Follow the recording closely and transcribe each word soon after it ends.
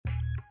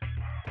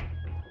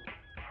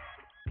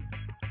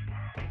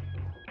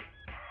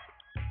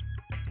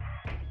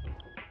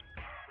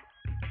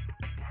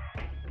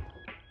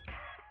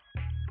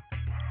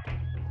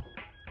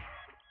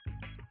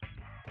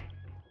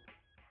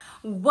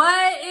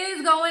What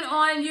is going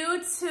on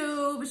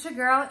YouTube? It's your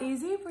girl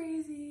Easy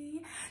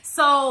Breezy.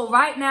 So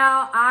right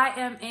now I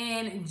am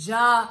in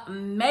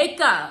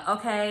Jamaica,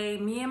 okay?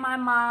 Me and my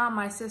mom,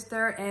 my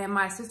sister, and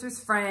my sister's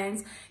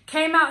friends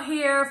came out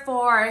here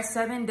for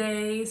 7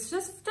 days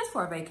just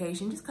for a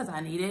vacation, just because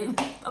I need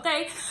it,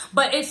 okay?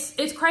 But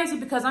it's crazy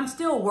because I'm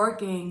still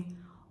working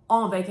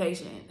on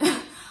vacation.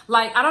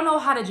 Like, I don't know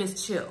how to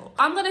just chill.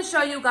 I'm gonna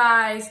show you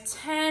guys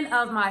 10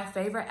 of my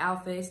favorite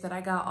outfits that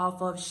I got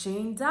off of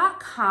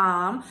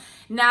Shein.com.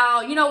 Now,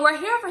 you know, we're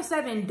here for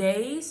 7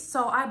 days,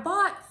 so I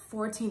bought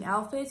 14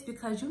 outfits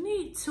because you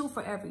need 2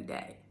 for every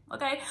day,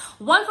 okay?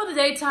 1 for the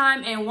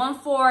daytime and 1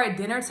 for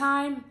dinner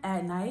time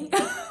at night.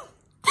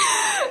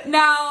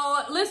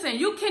 Now, listen,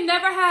 you can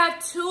never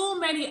have too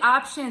many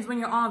options when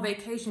you're on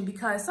vacation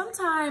because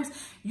sometimes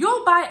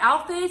you'll buy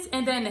outfits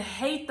and then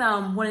hate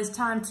them when it's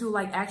time to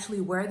like actually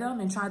wear them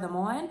and try them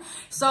on.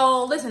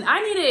 So listen,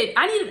 I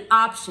needed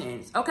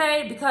options,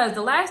 okay? Because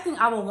the last thing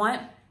I would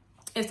want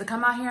is to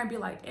come out here and be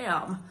like,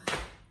 damn,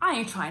 I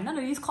ain't trying none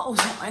of these clothes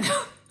on.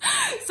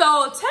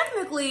 So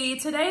technically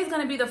today is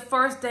going to be the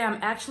first day I'm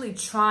actually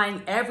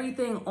trying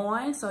everything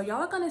on. So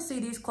y'all are going to see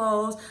these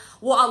clothes.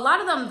 Well, a lot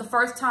of them the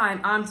first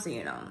time I'm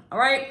seeing them. All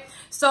right.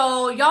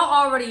 So y'all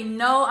already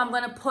know I'm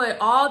going to put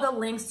all the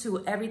links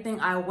to everything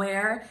I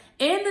wear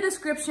in the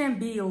description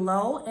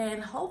below.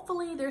 And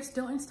hopefully they're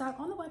still in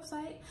stock on the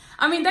website.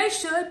 I mean, they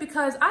should,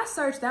 because I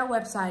searched that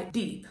website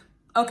deep.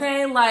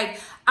 Okay, like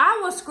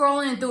I was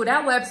scrolling through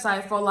that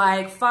website for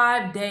like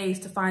 5 days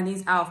to find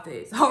these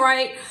outfits. All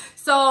right,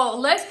 so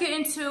let's get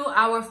into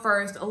our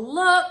first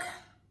look.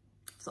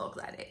 So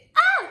excited.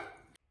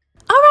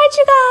 All right,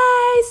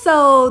 you guys,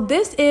 so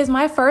this is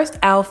my first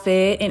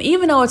outfit, and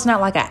even though it's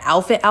not like an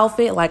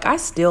outfit, like I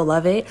still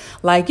love it.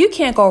 Like you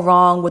can't go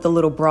wrong with a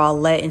little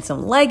bralette and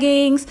some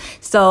leggings.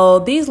 So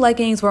these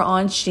leggings were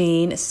on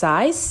Shein,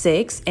 size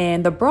 6,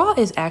 and the bra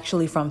is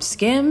actually from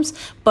Skims,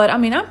 but I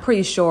mean, I'm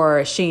pretty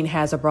sure Shein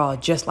has a bra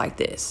just like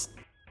this.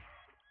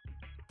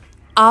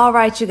 All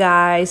right, you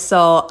guys,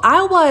 so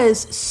I was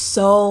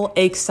so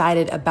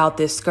excited about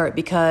this skirt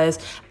because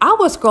I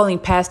was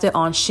scrolling past it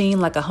on Shein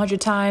like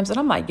 100 times and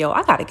I'm like, yo,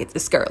 I gotta get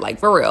this skirt, like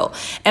for real.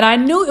 And I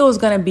knew it was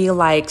gonna be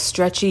like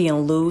stretchy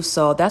and loose,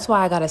 so that's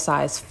why I got a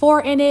size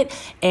 4 in it.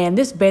 And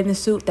this bathing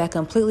suit that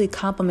completely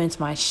complements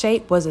my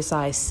shape was a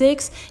size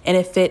 6 and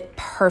it fit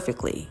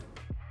perfectly.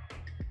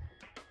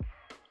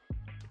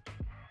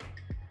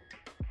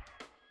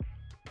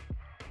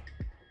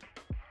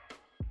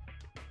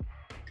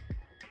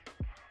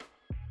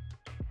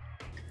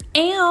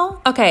 Ew.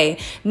 Okay,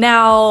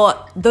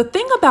 now the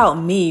thing about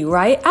me,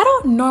 right? I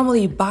don't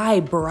normally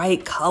buy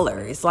bright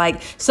colors. Like,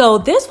 so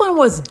this one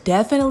was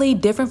definitely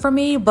different for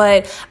me,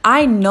 but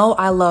I know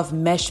I love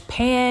mesh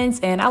pants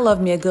and I love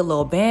me a good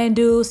little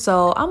bandu.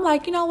 So I'm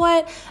like, you know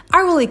what? I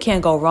really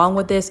can't go wrong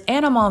with this,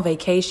 and I'm on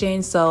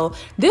vacation. So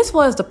this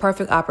was the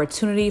perfect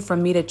opportunity for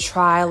me to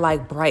try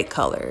like bright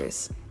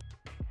colors.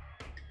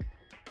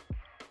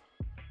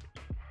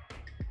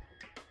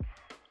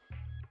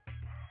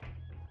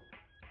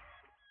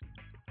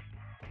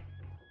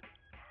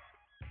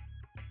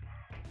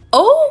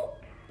 Oh,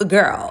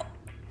 girl.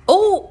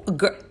 Oh,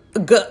 girl.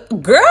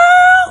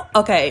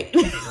 Okay.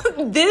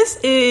 This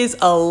is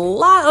a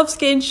lot of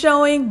skin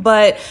showing,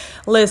 but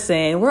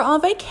listen, we're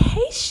on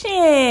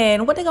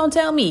vacation. What they gonna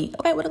tell me?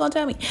 Okay, what they gonna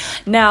tell me?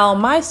 Now,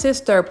 my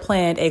sister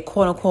planned a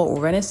quote unquote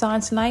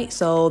Renaissance night.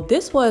 So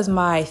this was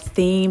my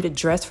themed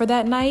dress for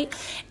that night.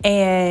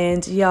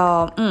 And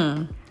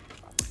y'all,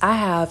 I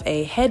have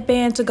a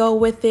headband to go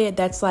with it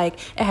that's like,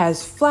 it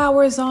has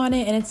flowers on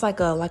it and it's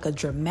like a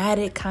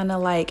dramatic kind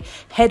of like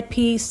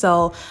headpiece.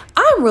 So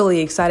I'm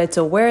really excited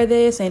to wear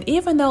this, and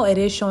even though it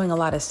is showing a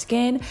lot of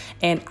skin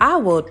and I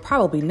would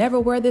probably never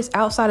wear this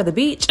outside of the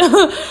beach,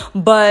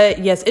 but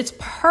yes, it's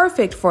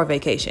perfect for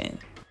vacation.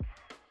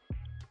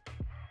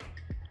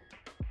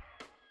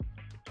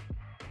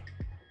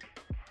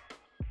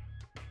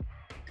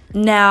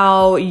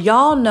 Now,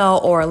 y'all know,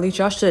 or at least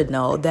y'all should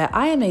know, that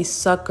I am a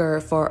sucker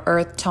for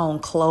earth tone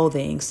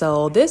clothing.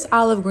 So this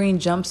olive green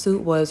jumpsuit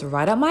was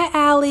right up my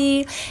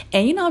alley.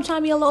 And you know, I'm trying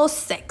to be a little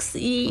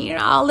sexy. You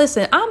know,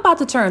 listen, I'm about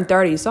to turn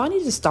 30, so I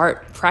need to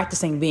start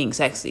practicing being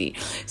sexy.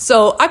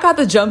 So I got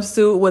the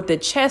jumpsuit with the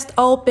chest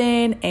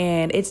open,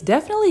 and it's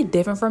definitely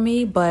different for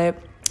me, but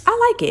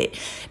I like it.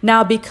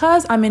 Now,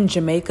 because I'm in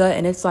Jamaica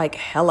and it's like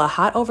hella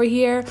hot over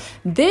here,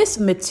 this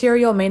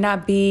material may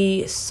not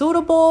be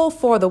suitable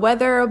for the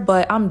weather,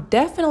 but I'm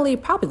definitely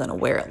probably gonna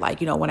wear it,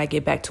 like, you know, when I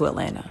get back to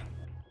Atlanta.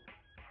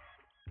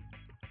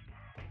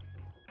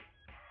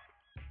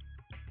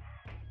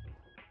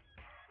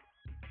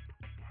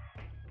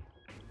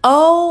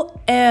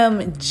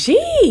 OMG,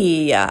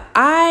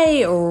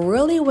 I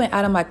really went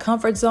out of my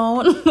comfort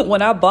zone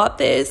when I bought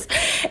this,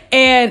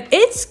 and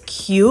it's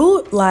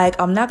cute.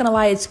 Like, I'm not gonna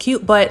lie, it's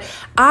cute, but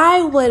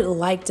I would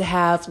like to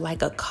have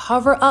like a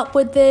cover up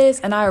with this,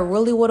 and I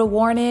really would have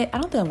worn it. I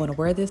don't think I'm gonna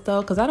wear this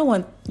though, because I don't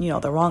want, you know,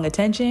 the wrong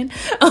attention.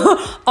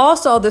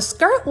 Also, the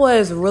skirt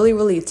was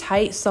really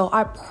tight, so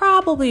I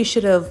probably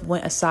should have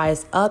went a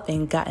size up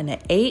and gotten an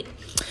 8.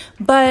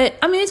 But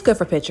I mean, it's good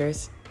for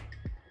pictures.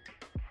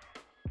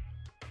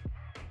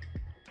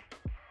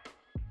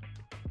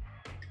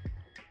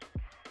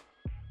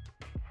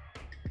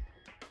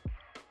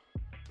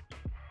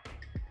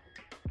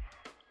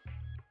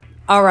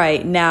 All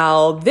right,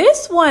 now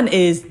this one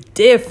is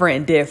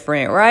different,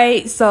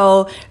 right?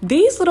 So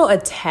these little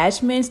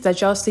attachments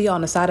that y'all see on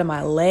the side of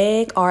my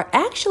leg are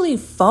actually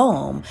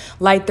foam.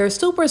 Like they're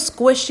super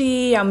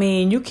squishy. I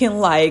mean, you can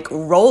like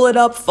roll it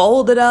up,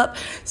 fold it up.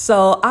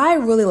 So I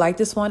really like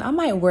this one. I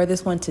might wear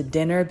this one to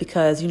dinner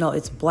because, you know,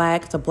 it's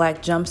black. It's a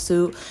black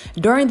jumpsuit.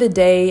 During the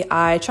day,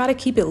 I try to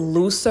keep it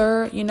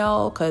looser, you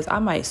know, because I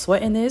might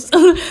sweat in this.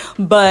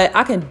 But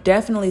I can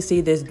definitely see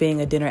this being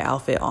a dinner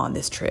outfit on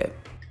this trip.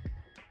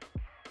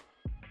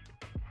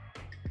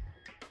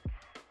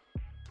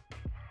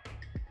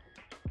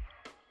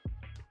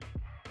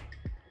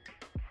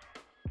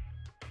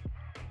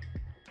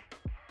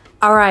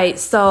 All right,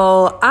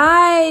 so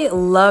I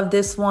love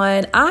this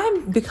one.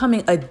 I'm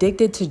becoming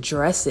addicted to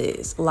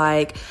dresses.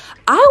 Like,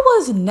 I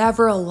was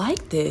never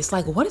like this.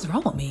 Like, what is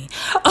wrong with me?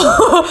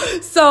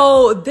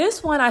 So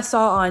this one I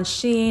saw on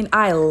Shein.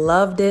 I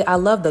loved it. I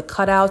love the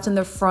cutouts in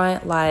the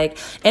front, like,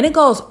 and it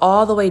goes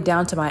all the way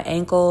down to my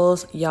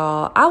ankles,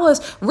 y'all. I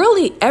was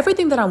really,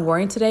 everything that I'm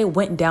wearing today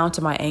went down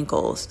to my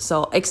ankles.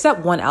 So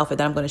except one outfit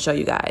that I'm going to show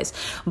you guys.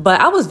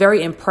 But I was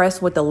very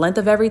impressed with the length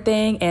of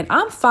everything. And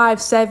I'm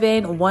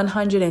 5'7",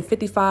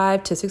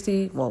 155 to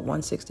 60, well,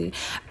 160.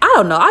 I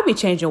don't know. I be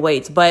changing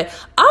weights, but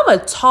I'm a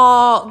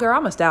tall girl.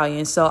 I'm a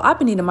stallion. So I've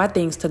been needing my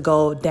things to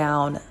go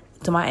down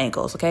to my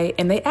ankles, okay?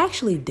 And they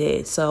actually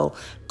did. So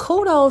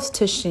kudos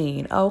to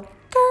Shein, okay?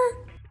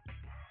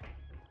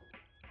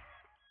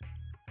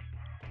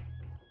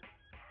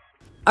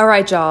 All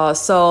right, y'all.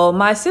 So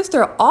my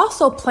sister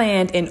also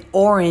planned an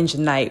orange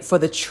night for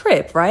the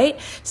trip, right?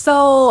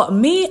 So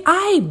me,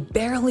 I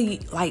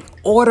barely like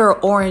order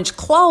orange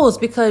clothes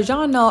because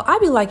y'all know I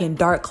be liking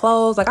dark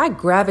clothes. Like I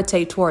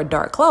gravitate toward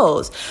dark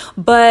clothes.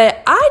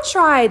 But I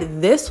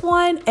tried this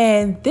one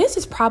and this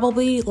is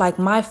probably like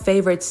my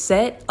favorite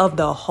set of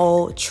the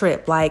whole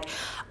trip. Like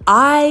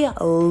I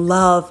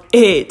love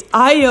it.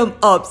 I am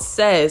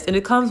obsessed. And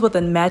it comes with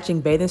a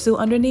matching bathing suit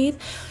underneath.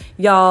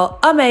 Y'all,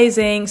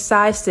 amazing.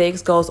 Size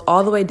 6 goes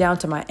all the way down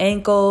to my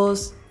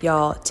ankles.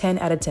 Y'all, 10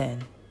 out of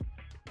 10.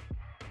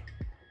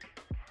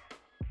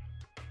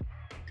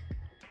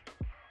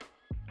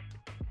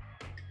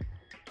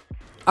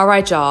 All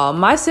right, y'all.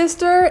 My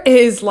sister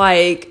is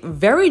like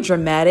very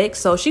dramatic.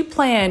 So she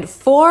planned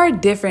 4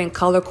 different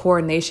color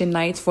coordination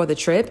nights for the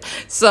trip.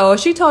 So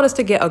she told us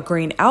to get a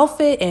green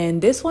outfit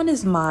and this one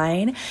is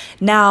mine.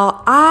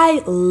 Now,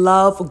 I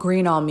love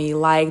green on me.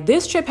 Like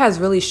this trip has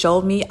really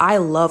showed me I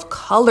love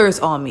colors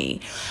on me.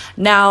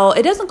 Now,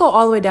 it doesn't go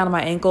all the way down to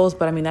my ankles,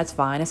 but I mean, that's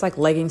fine. It's like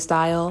legging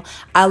style.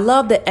 I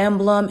love the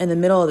emblem in the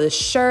middle of the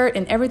shirt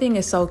and everything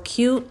is so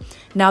cute.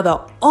 Now,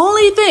 the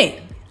only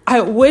thing I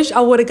wish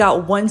I would have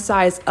got one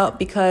size up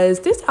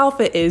because this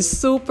outfit is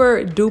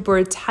super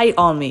duper tight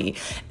on me.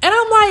 And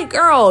I'm like,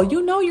 girl,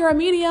 you know you're a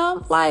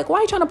medium. Like, why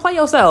are you trying to play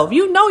yourself?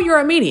 You know you're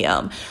a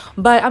medium.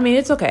 But I mean,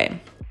 it's okay.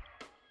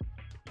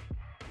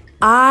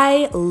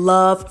 I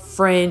love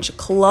fringe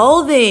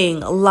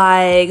clothing.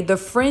 Like the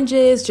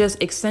fringes just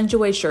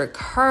accentuate your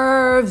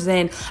curves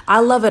and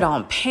I love it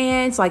on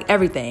pants, like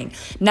everything.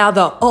 Now,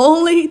 the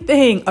only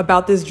thing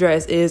about this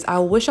dress is I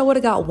wish I would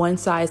have got one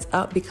size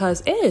up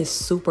because it is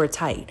super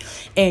tight.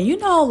 And you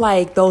know,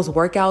 like those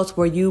workouts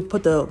where you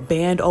put the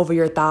band over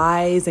your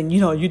thighs and you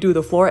know, you do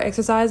the floor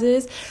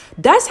exercises.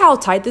 That's how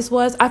tight this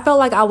was. I felt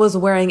like I was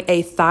wearing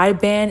a thigh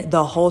band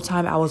the whole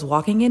time I was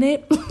walking in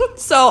it.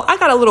 So I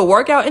got a little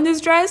workout in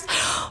this dress.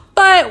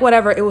 But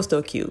whatever, it was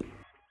still cute.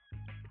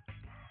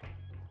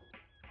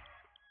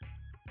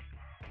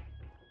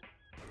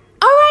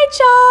 All right,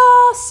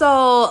 y'all.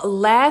 So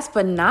last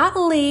but not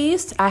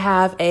least, I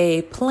have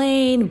a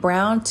plain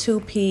brown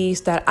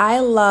 2-piece that I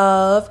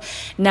love.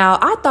 Now,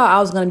 I thought I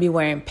was going to be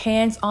wearing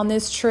pants on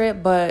this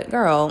trip, but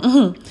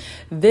girl,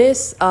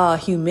 this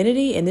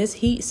humidity and this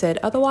heat said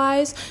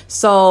otherwise.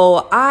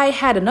 So I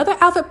had another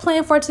outfit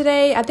planned for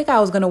today. I think I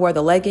was going to wear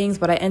the leggings,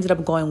 but I ended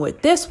up going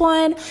with this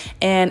one.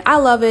 And I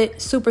love it.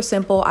 Super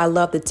simple. I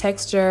love the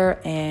texture.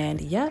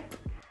 And yep.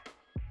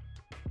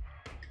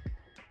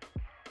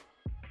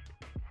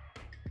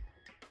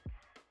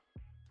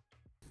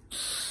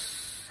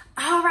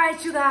 All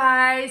right, you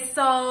guys,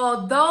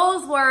 so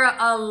those were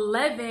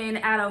 11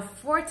 out of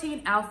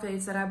 14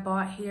 outfits that I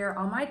bought here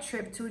on my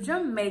trip to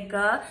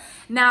Jamaica.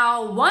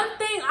 Now, one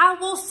thing I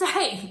will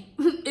say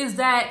is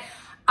that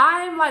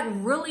I'm like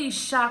really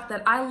shocked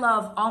that I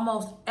love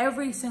almost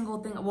every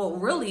single thing, well,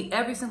 really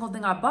every single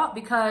thing I bought,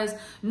 because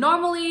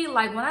normally,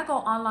 like when I go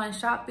online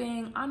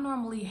shopping, I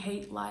normally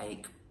hate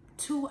like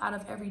 2 out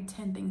of every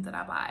 10 things that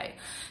I buy.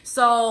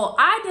 So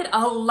I did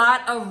a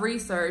lot of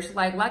research.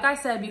 Like I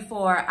said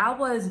before, I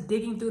was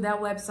digging through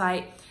that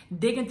website,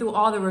 digging through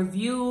all the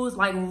reviews,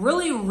 like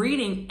really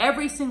reading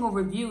every single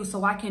review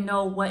so I can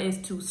know what is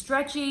too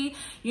stretchy,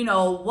 you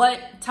know,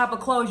 what type of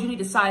clothes you need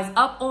to size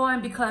up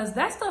on, because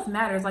that stuff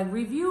matters. Like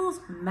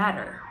reviews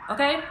matter,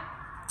 okay?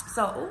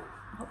 So,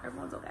 I hope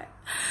everyone's okay.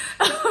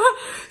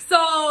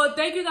 So,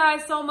 thank you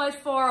guys so much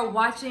for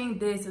watching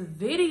this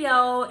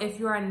video. If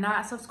you are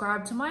not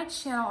subscribed to my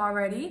channel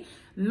already,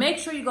 make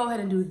sure you go ahead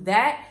and do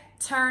that.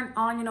 Turn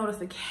on your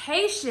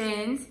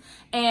notifications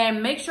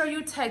and make sure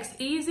you text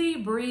Easy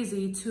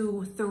Breezy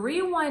to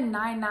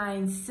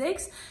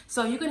 31996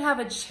 so you can have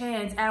a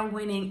chance at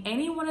winning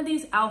any one of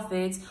these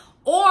outfits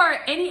or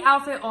any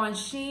outfit on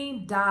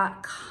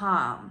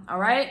Shein.com. All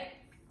right.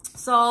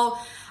 So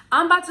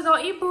I'm about to go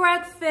eat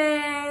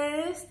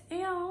breakfast.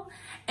 Ew.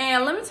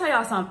 And let me tell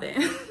y'all something.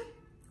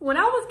 When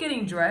I was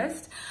getting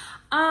dressed,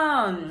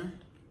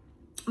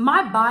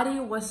 my body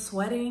was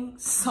sweating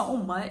so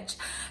much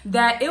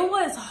that it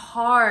was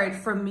hard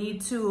for me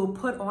to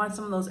put on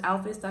some of those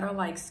outfits that are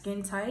like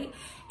skin tight.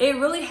 It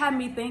really had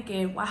me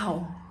thinking,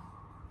 wow,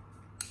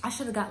 I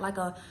should have got like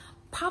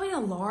probably a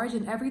large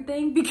and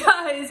everything,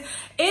 because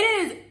it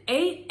is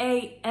 8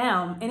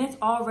 a.m. and it's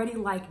already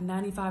like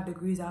 95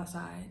 degrees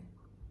outside.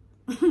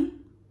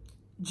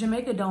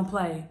 Jamaica don't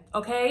play,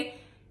 okay?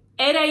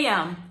 8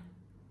 a.m.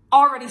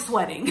 already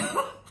sweating.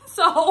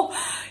 So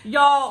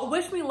y'all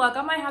wish me luck.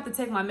 I might have to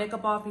take my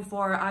makeup off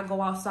before I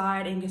go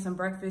outside and get some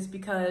breakfast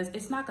because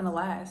it's not gonna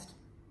last.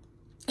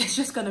 It's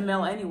just gonna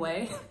melt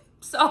anyway.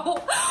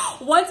 So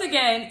once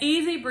again,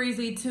 Easy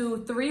Breezy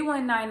to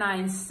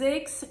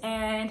 31996,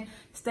 and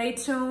stay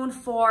tuned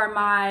for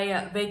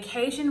my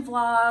vacation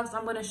vlogs.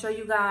 I'm gonna show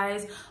you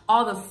guys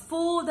all the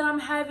food that I'm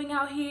having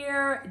out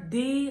here.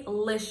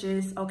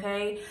 Delicious,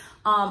 okay?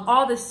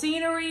 All the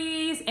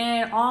sceneries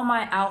and all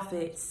my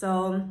outfits.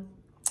 So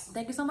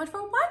thank you so much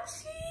for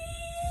watching.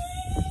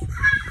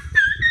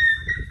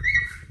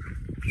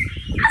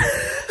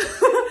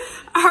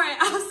 All right,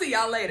 I'll see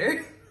y'all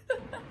later.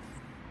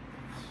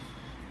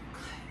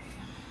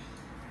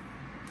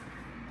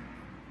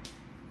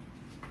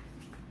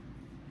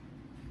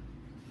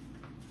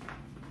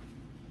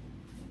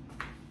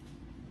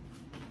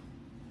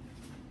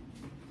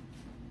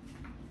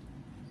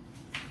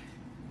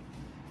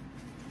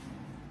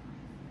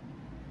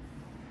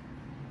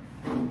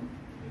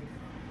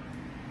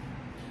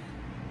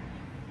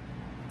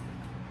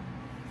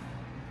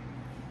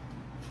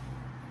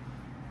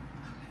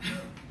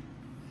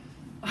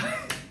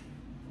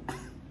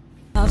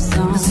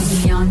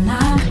 All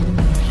night,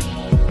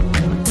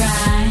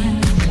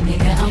 grind,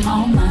 nigga, I'm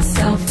on my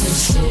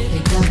selfish shit. They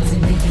got the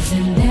niggas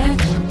in there,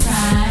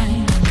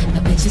 crying. I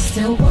bet you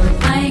still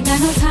work. I ain't got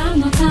no time.